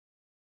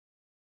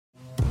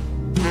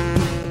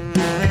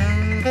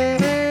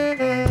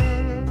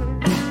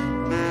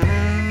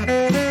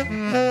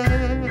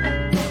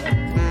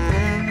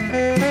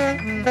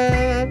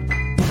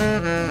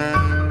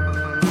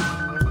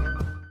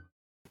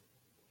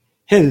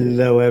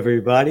Hello,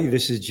 everybody.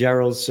 This is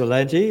Gerald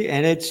Salenti,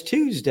 and it's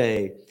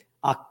Tuesday,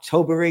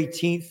 October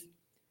 18th,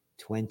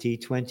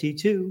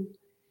 2022.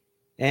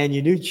 And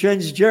your new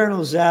Trends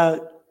Journal's out,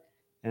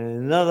 and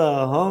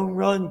another home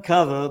run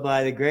cover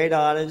by the great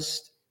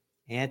artist,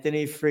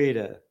 Anthony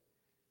Freda.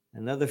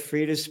 Another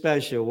Freda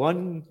special.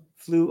 One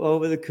flew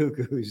over the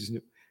cuckoo's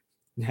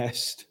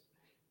nest.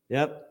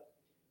 Yep.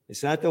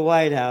 It's not the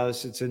White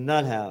House, it's a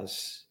nut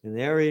house. And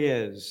there he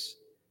is.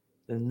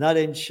 The nut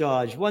in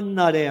charge, one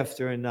nut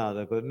after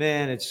another. But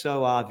man, it's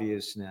so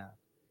obvious now.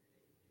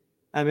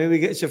 I mean,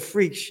 it's a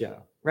freak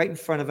show right in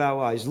front of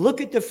our eyes.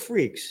 Look at the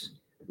freaks.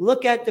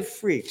 Look at the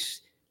freaks.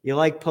 You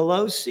like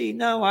Pelosi?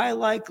 No, I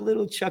like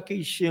little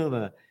Chucky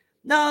Schumer.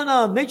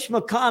 No, Mitch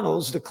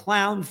McConnell's the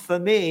clown for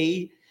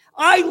me.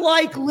 I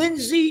like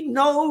Lindsey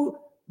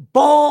No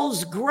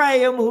Balls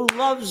Graham, who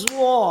loves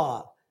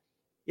war.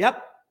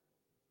 Yep.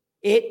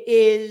 It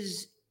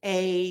is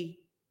a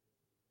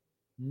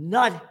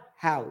nut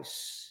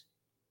house.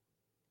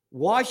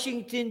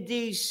 Washington,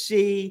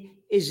 D.C.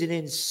 is an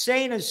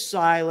insane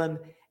asylum,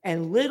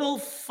 and little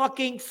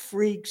fucking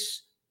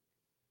freaks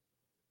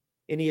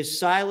in the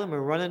asylum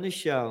are running the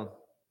show.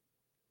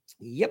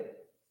 Yep.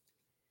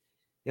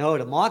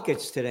 The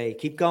markets today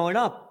keep going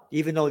up,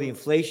 even though the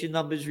inflation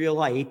number is real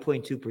high,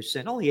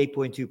 8.2%, only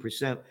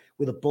 8.2%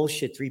 with a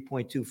bullshit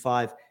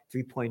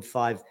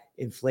 3.5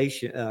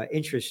 inflation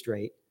interest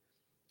rate.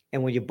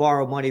 And when you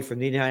borrow money from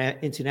the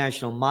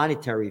International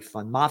Monetary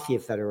Fund, Mafia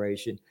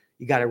Federation,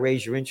 you got to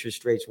raise your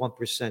interest rates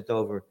 1%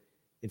 over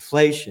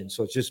inflation.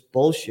 So it's just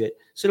bullshit.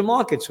 So the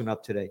markets went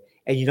up today.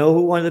 And you know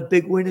who one of the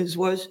big winners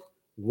was?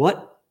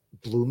 What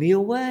blew me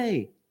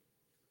away?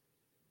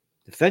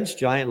 Defense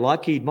giant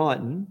Lockheed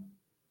Martin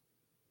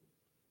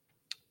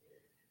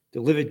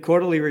delivered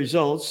quarterly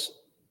results.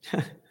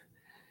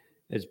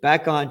 It's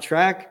back on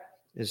track.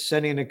 Is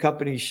sending the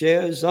company's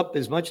shares up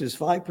as much as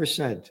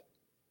 5%.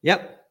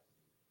 Yep.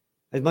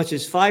 As much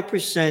as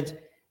 5%,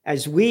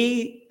 as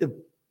we, the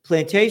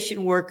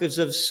plantation workers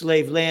of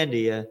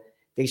Slavelandia,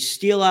 they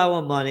steal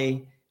our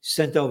money,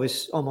 sent over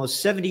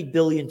almost $70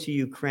 billion to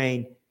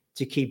Ukraine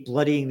to keep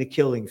bloodying the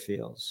killing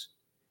fields.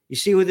 You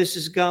see where this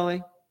is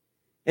going?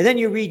 And then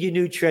you read your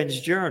new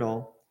Trends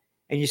Journal,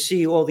 and you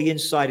see all the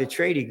insider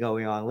trading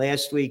going on.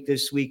 Last week,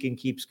 this week, and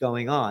keeps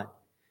going on.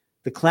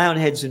 The clown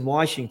heads in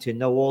Washington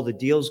know all the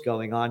deals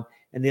going on,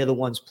 and they're the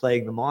ones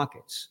playing the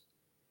markets.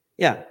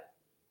 Yeah.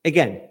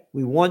 Again,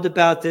 we warned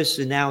about this,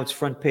 and now it's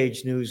front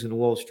page news in the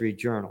Wall Street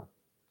Journal.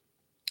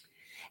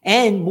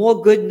 And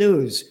more good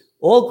news.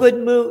 All good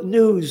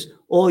news,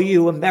 all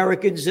you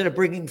Americans that are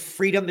bringing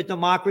freedom and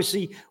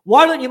democracy.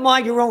 Why don't you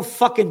mind your own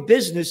fucking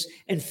business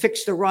and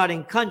fix the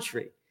rotting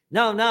country?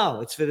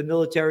 No, it's for the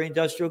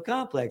military-industrial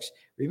complex.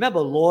 Remember,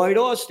 Lloyd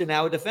Austin,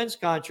 our defense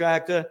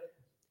contractor,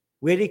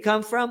 where did he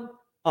come from?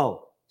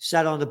 Oh,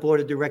 sat on the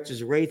board of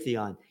directors of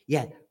Raytheon.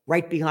 Yeah,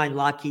 right behind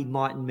Lockheed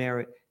Martin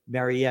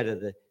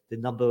Marietta,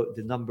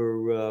 the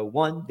number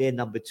one, they're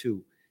number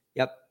two.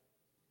 Yep.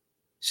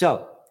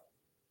 So,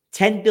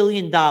 $10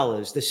 billion,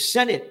 the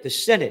Senate,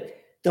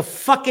 the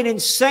fucking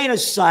insane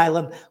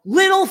asylum,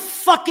 little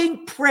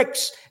fucking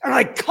pricks, and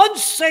I couldn't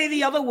say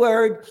the other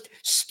word,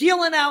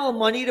 stealing our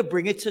money to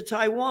bring it to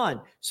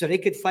Taiwan so they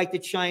could fight the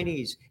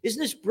Chinese.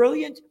 Isn't this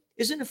brilliant?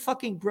 Isn't it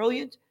fucking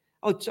brilliant?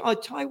 Oh,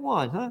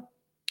 Taiwan, huh?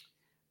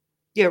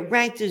 Yeah,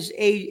 ranked as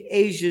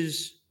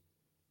Asia's...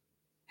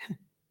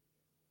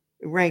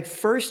 ranked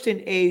first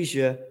in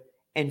Asia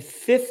and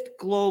fifth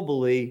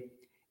globally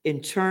in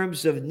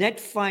terms of net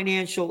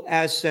financial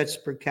assets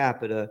per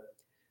capita,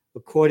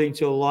 according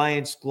to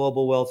Alliance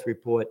Global Wealth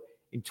Report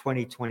in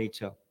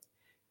 2022.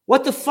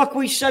 What the fuck are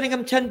we sending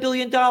them $10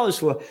 billion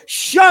for?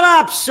 Shut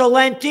up,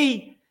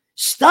 Salenti.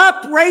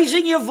 Stop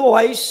raising your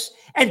voice.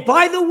 And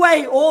by the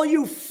way, all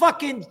you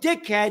fucking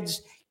dickheads,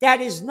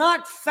 that is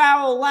not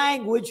foul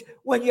language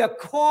when you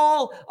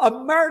call a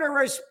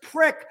murderous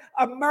prick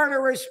a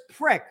murderous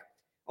prick.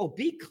 Oh,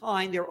 be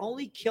kind. They're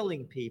only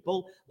killing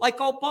people like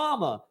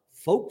Obama.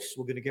 Folks,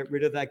 we're going to get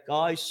rid of that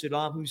guy,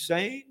 Saddam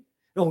Hussein.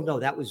 No,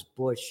 that was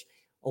Bush.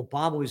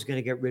 Obama was going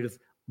to get rid of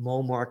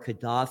Muammar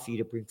Gaddafi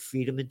to bring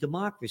freedom and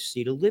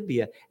democracy to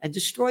Libya and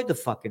destroy the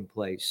fucking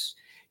place.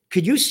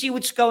 Could you see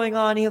what's going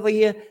on over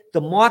here? The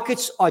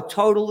markets are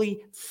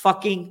totally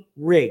fucking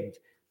rigged.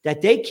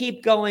 That they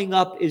keep going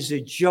up is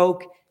a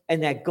joke,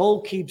 and that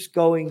gold keeps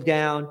going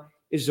down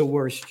is a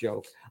worse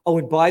joke. Oh,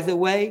 and by the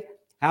way,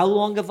 how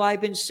long have I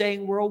been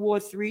saying World War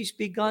III's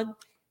begun?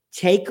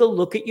 Take a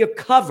look at your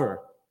cover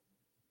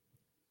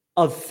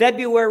of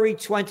February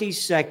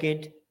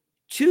 22nd,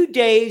 2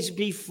 days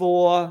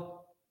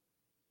before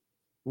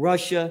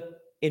Russia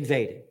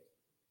invaded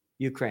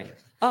Ukraine.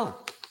 Oh,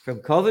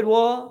 from COVID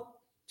war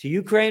to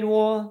Ukraine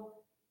war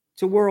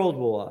to World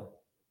War.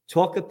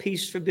 Talk of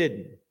peace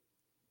forbidden.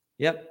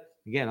 Yep,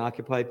 again,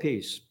 occupy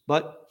peace.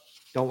 But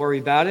don't worry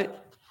about it,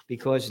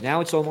 because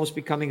now it's almost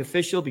becoming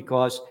official,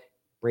 because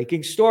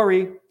breaking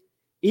story,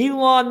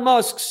 Elon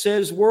Musk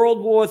says World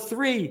War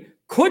III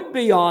could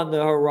be on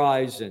the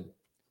horizon.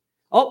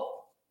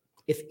 Oh,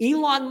 if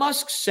Elon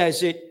Musk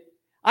says it,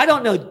 I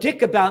don't know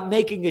dick about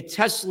making a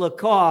Tesla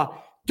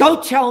car.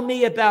 Don't tell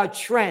me about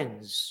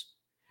trends.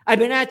 I've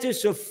been at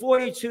this for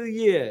 42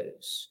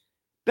 years.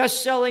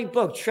 Best-selling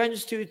book,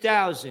 Trends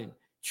 2000.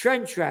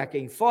 Trend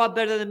tracking, far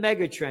better than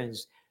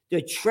Megatrends.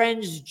 The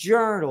Trends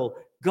Journal,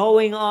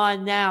 going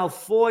on now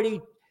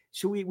 40.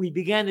 So we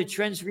began the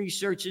Trends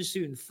Research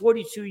Institute in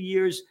 42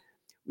 years.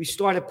 We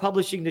started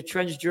publishing the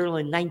Trends Journal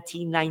in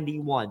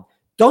 1991.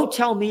 Don't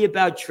tell me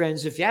about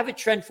trends. If you have a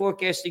trend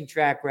forecasting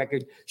track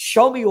record,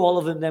 show me all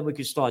of them, then we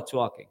can start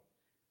talking.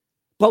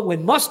 But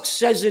when Musk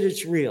says it,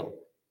 it's real.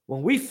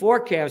 When we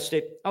forecast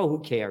it, oh, who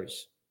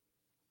cares?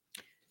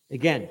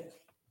 Again,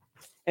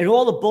 and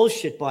all the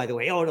bullshit, by the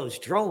way, oh, those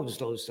drones,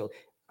 those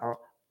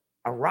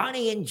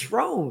Iranian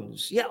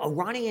drones. Yeah,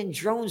 Iranian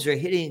drones are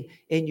hitting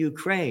in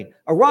Ukraine.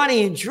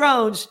 Iranian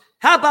drones,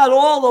 how about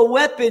all the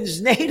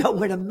weapons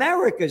NATO and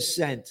America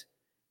sent?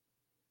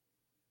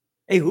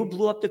 Hey, who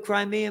blew up the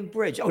Crimean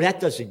Bridge? Oh, that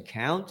doesn't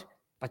count.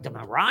 But the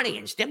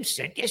Iranians, they're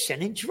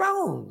sending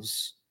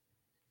drones.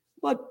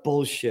 What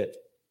bullshit.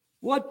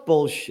 What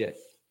bullshit.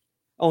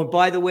 Oh, and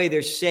by the way,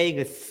 they're saying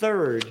a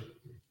third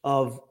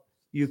of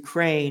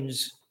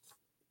Ukraine's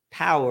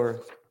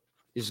power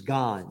is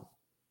gone.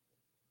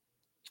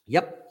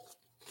 Yep,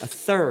 a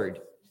third.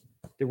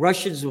 The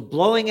Russians were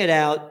blowing it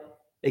out.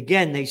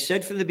 Again, they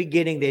said from the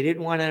beginning they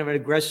didn't want to have an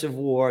aggressive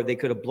war. They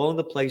could have blown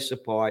the place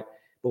apart.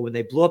 But when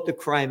they blew up the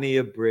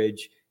Crimea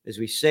Bridge, as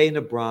we say in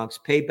the Bronx,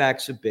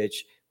 payback's a bitch.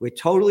 We're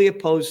totally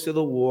opposed to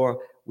the war.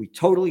 We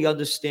totally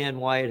understand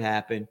why it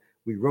happened.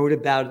 We wrote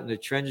about it in the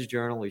Trends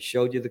Journal. We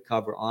showed you the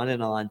cover on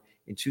and on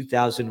in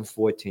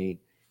 2014,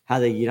 how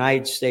the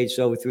United States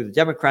overthrew the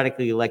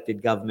democratically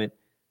elected government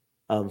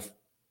of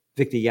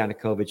Viktor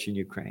Yanukovych in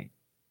Ukraine,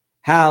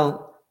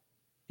 how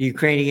the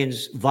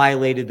Ukrainians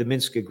violated the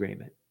Minsk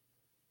Agreement,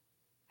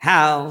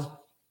 how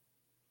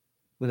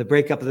when the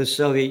breakup of the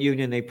Soviet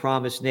Union, they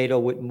promised NATO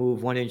wouldn't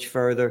move 1 inch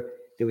further.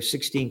 There were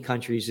 16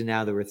 countries and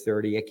now there were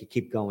 30. I could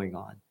keep going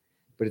on.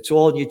 But it's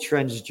all in your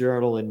Trends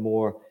Journal and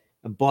more.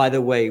 And by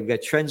the way, we've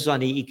got trends on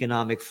the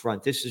economic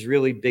front. This is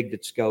really big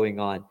that's going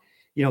on.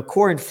 You know,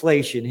 core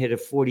inflation hit a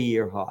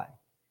 40-year high.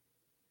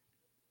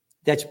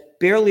 That's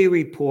barely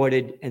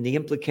reported, and the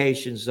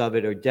implications of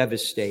it are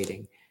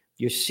devastating.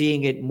 You're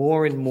seeing it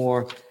more and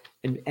more.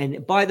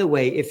 And by the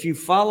way, if you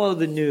follow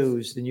the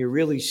news, then you're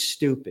really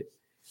stupid,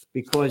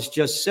 because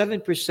just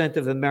 7%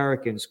 of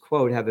Americans,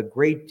 quote, have a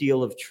great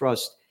deal of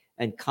trust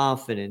and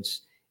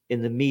confidence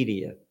in the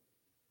media.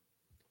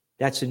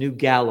 That's a new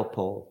Gallup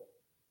poll.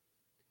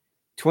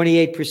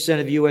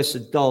 28% of U.S.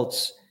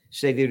 adults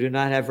say they do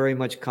not have very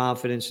much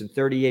confidence, and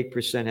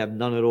 38% have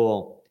none at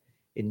all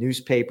in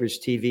newspapers,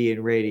 TV,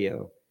 and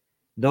radio.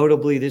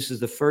 Notably, this is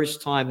the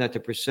first time that the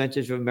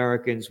percentage of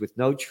Americans with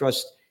no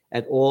trust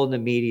at all in the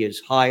media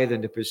is higher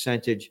than the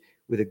percentage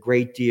with a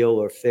great deal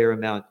or fair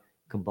amount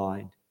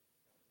combined.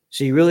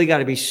 So you really got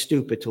to be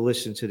stupid to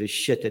listen to the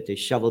shit that they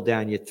shovel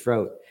down your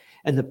throat.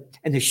 And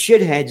the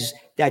shitheads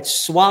that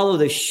swallow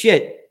the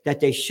shit that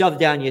they shove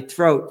down your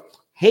throat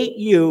hate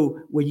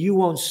you when you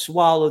won't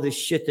swallow the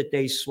shit that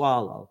they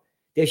swallow.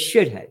 They're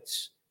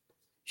shitheads.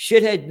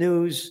 Shithead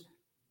news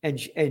and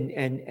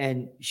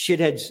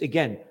shitheads.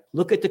 Again,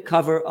 look at the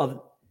cover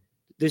of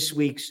this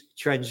week's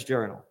Trends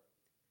Journal.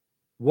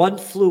 One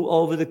flew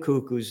over the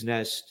cuckoo's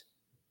nest.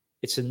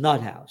 It's a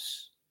nut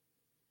house.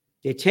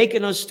 They're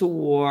taking us to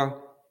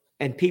war,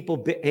 and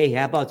people, hey,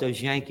 how about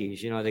those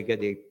Yankees? You know,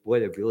 they're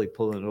really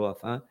pulling it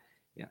off, huh?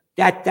 Yeah,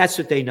 that's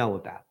what they know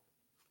about.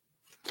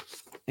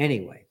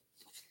 Anyway,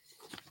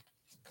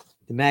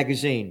 the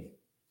magazine,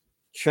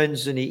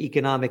 Trends in the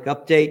Economic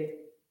Update,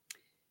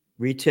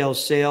 retail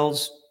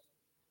sales,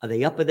 are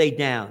they up or are they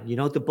down? You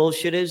know what the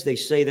bullshit is? They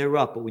say they're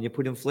up, but when you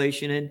put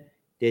inflation in,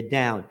 they're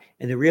down.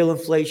 And the real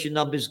inflation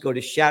numbers, go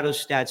to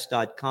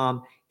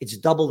shadowstats.com. It's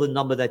double the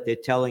number that they're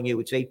telling you.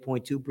 It's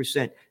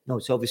 8.2%. No,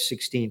 it's over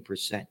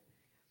 16%.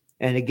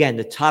 And again,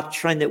 the top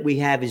trend that we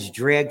have is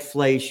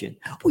dragflation.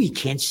 Oh, you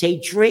can't say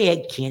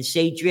drag,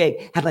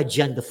 How about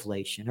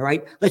genderflation, all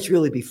right? Let's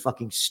really be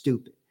fucking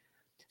stupid.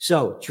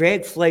 So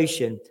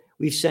dragflation,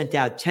 we've sent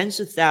out tens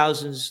of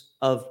thousands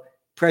of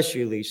press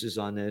releases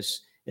on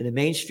this, and the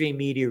mainstream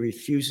media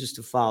refuses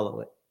to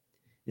follow it.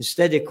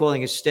 Instead, they're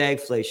calling it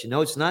stagflation.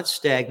 No, it's not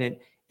stagnant.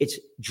 It's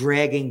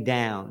dragging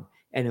down,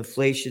 and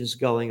inflation's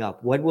going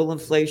up. When will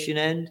inflation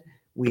end?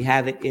 We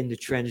have it in the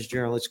Trends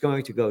Journal. It's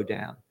going to go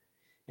down.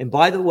 And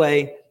by the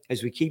way,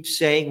 as we keep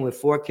saying, we're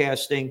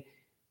forecasting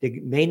they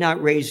may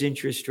not raise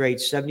interest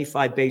rates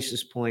 75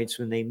 basis points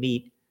when they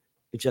meet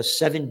just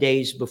 7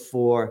 days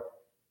before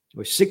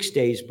or 6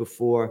 days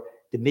before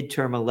the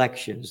midterm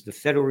elections. The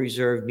Federal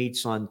Reserve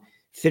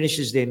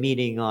finishes their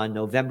meeting on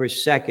November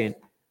 2nd.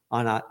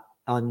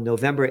 On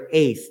November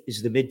 8th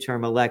is the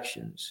midterm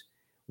elections.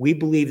 We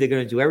believe they're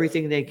going to do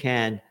everything they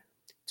can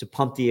to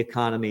pump the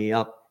economy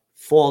up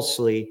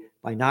falsely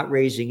by not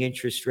raising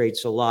interest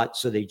rates a lot,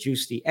 so they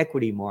juice the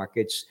equity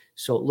markets,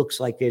 so it looks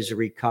like there's a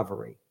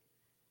recovery.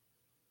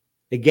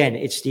 Again,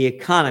 it's the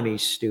economy,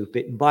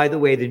 stupid. And by the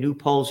way, the new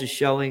polls are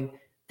showing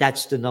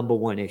that's the number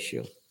one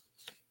issue.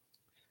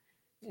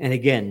 And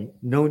again,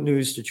 no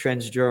news to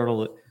Trends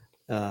Journal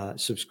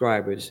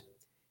subscribers.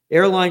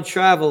 Airline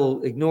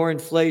travel, ignore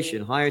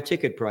inflation, higher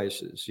ticket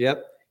prices.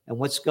 Yep. And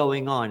what's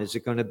going on? Is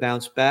it going to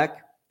bounce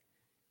back?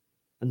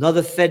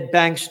 Another Fed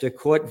bankster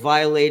caught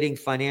violating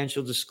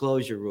financial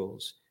disclosure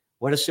rules.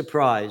 What a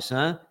surprise,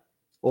 huh?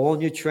 All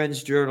new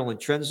Trends Journal and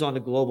trends on the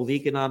global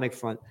economic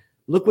front.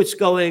 Look what's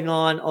going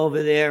on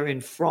over there in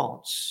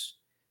France.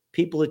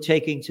 People are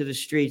taking to the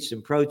streets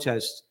in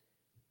protest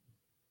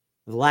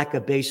of lack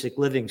of basic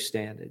living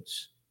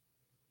standards.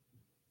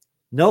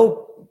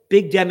 No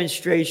big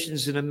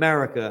demonstrations in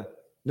America.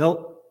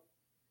 Nope.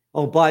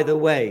 Oh, by the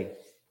way,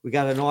 we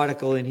got an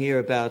article in here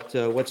about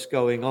what's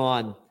going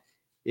on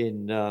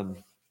in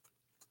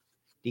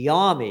the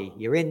Army.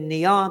 You're in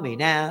the Army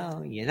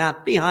now. You're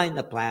not behind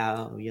the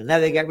plow. You'll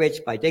never get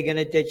rich by digging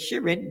a ditch.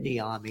 You're in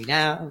the Army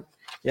now.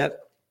 Yep.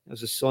 That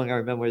was a song I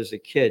remember as a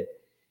kid.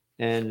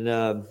 And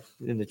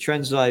in the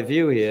Trends I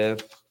View here,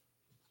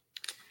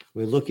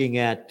 we're looking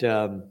at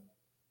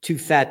Too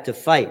Fat to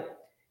Fight.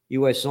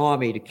 U.S.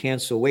 Army to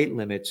cancel weight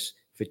limits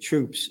for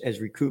troops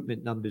as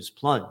recruitment numbers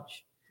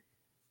plunge.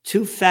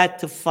 Too fat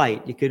to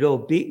fight. You could all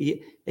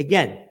be,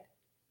 again,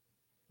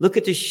 look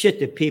at the shit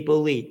that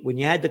people eat. When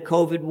you had the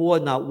COVID war,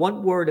 not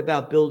one word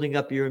about building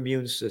up your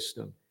immune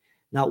system.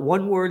 Not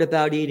one word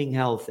about eating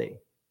healthy.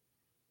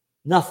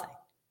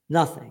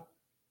 Nothing.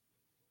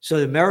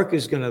 So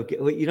America's going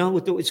to, you know,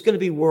 it's going to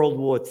be World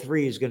War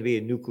III. Is going to be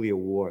a nuclear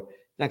war.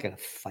 They're not going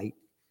to fight.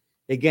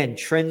 Again,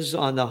 trends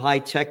on the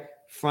high-tech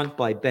front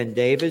by Ben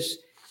Davis.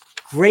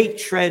 Great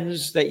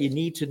trends that you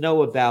need to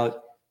know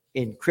about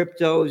in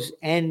cryptos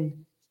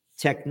and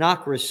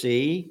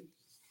technocracy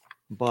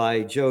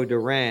by Joe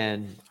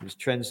Duran. His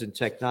trends in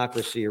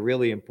technocracy are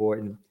really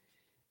important.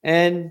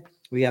 And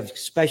we have a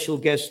special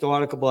guest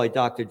article by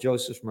Dr.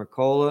 Joseph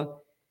Mercola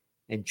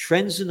and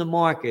trends in the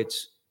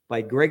markets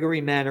by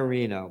Gregory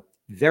Mannarino.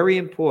 Very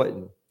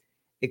important.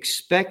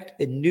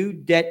 Expect a new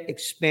debt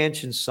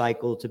expansion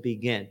cycle to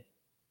begin.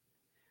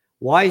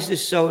 Why is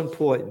this so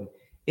important?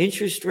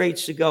 Interest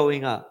rates are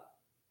going up.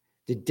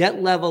 The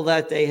debt level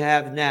that they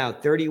have now,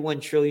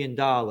 $31 trillion,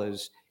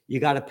 you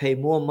got to pay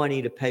more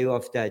money to pay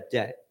off that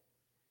debt.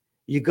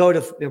 You go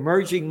to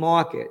emerging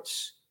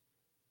markets,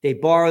 they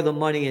borrow the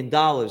money in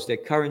dollars. Their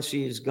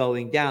currency is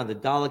going down. The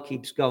dollar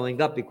keeps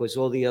going up because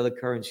all the other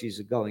currencies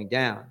are going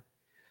down.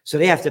 So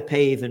they have to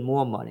pay even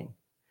more money.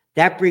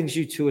 That brings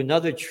you to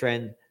another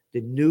trend,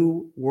 the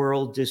New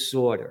World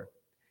Disorder.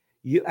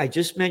 I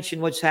just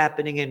mentioned what's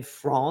happening in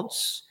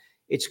France.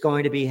 It's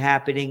going to be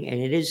happening, and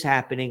it is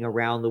happening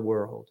around the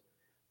world.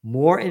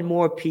 More and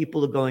more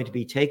people are going to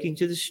be taking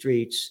to the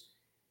streets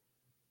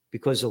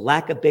because of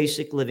lack of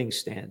basic living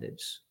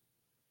standards.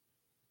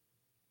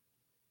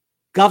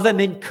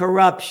 Government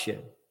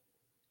corruption,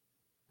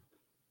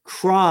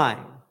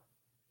 crime,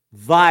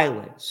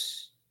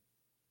 violence.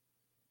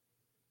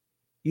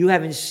 You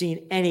haven't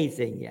seen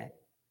anything yet.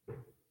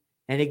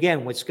 And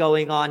again, what's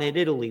going on in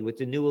Italy with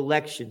the new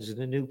elections and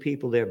the new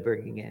people they're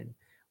bringing in,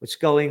 what's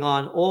going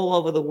on all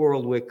over the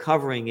world, we're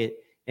covering it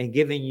and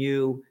giving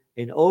you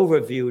an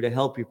overview to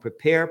help you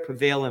prepare,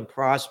 prevail, and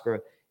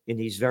prosper in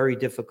these very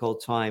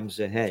difficult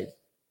times ahead.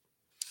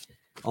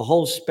 A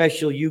whole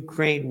special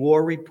Ukraine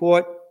war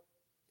report,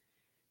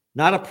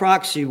 not a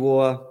proxy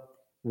war,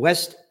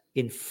 West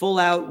in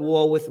full-out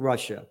war with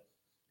Russia.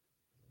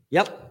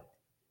 Yep,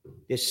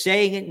 they're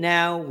saying it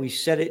now. We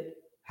said it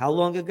how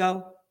long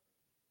ago?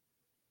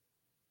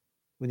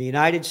 When the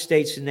United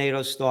States and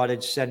NATO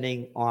started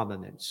sending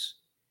armaments.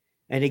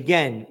 And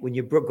again, when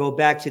you go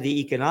back to the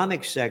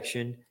economic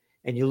section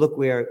and you look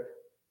where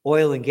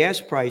oil and gas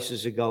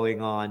prices are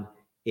going on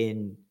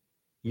in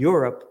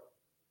Europe,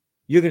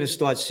 you're going to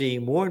start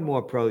seeing more and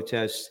more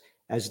protests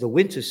as the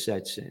winter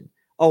sets in.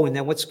 Oh, and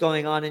then what's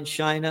going on in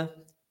China?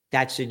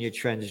 That's in your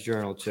Trends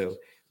Journal too.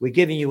 We're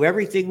giving you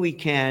everything we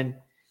can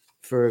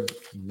for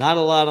not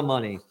a lot of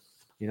money,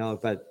 you know,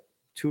 about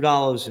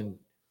 $2 and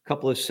a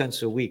couple of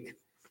cents a week.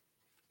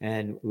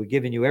 And we're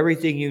giving you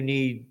everything you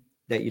need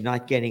that you're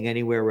not getting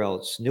anywhere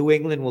else. New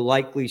England will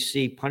likely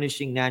see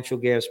punishing natural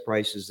gas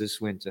prices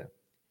this winter.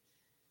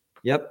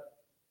 Yep.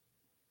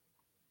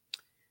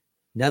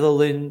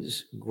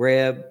 Netherlands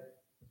grab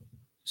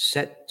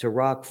set to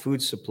rock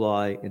food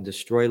supply and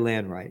destroy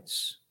land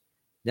rights.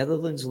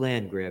 Netherlands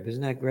land grab.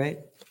 Isn't that great?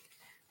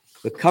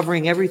 We're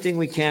covering everything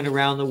we can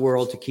around the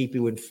world to keep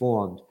you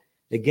informed.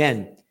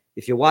 Again,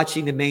 if you're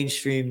watching the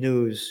mainstream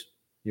news,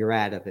 you're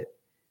out of it.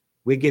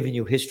 We're giving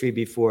you history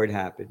before it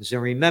happens.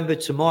 And remember,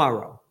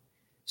 tomorrow,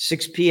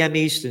 6 p.m.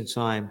 Eastern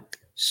time,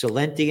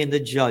 Celente and the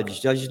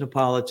Judge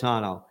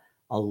Napolitano.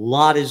 A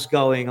lot is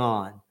going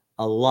on,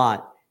 a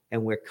lot.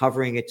 And we're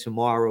covering it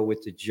tomorrow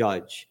with the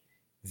judge.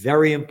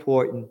 Very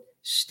important.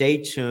 Stay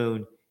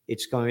tuned.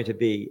 It's going to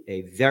be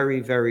a very,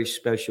 very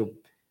special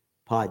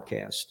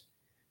podcast.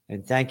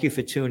 And thank you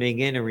for tuning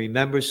in. And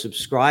remember,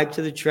 subscribe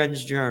to the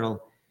Trends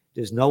Journal.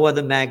 There's no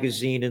other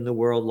magazine in the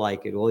world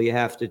like it. All you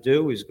have to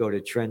do is go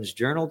to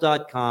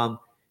trendsjournal.com,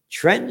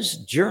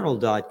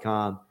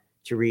 trendsjournal.com,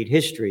 to read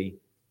history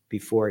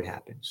before it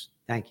happens.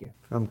 Thank you.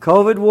 From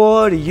COVID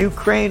war to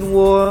Ukraine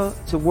war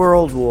to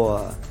world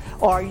war.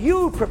 Are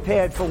you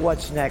prepared for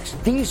what's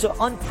next? These are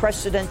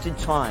unprecedented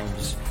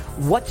times.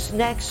 What's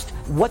next?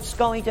 What's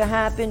going to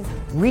happen?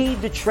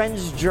 Read the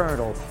Trends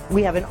Journal.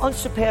 We have an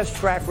unsurpassed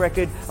track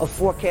record of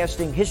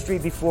forecasting history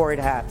before it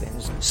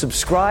happens.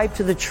 Subscribe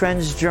to the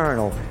Trends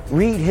Journal.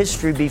 Read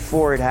history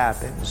before it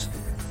happens.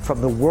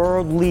 From the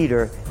world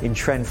leader in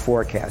trend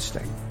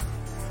forecasting.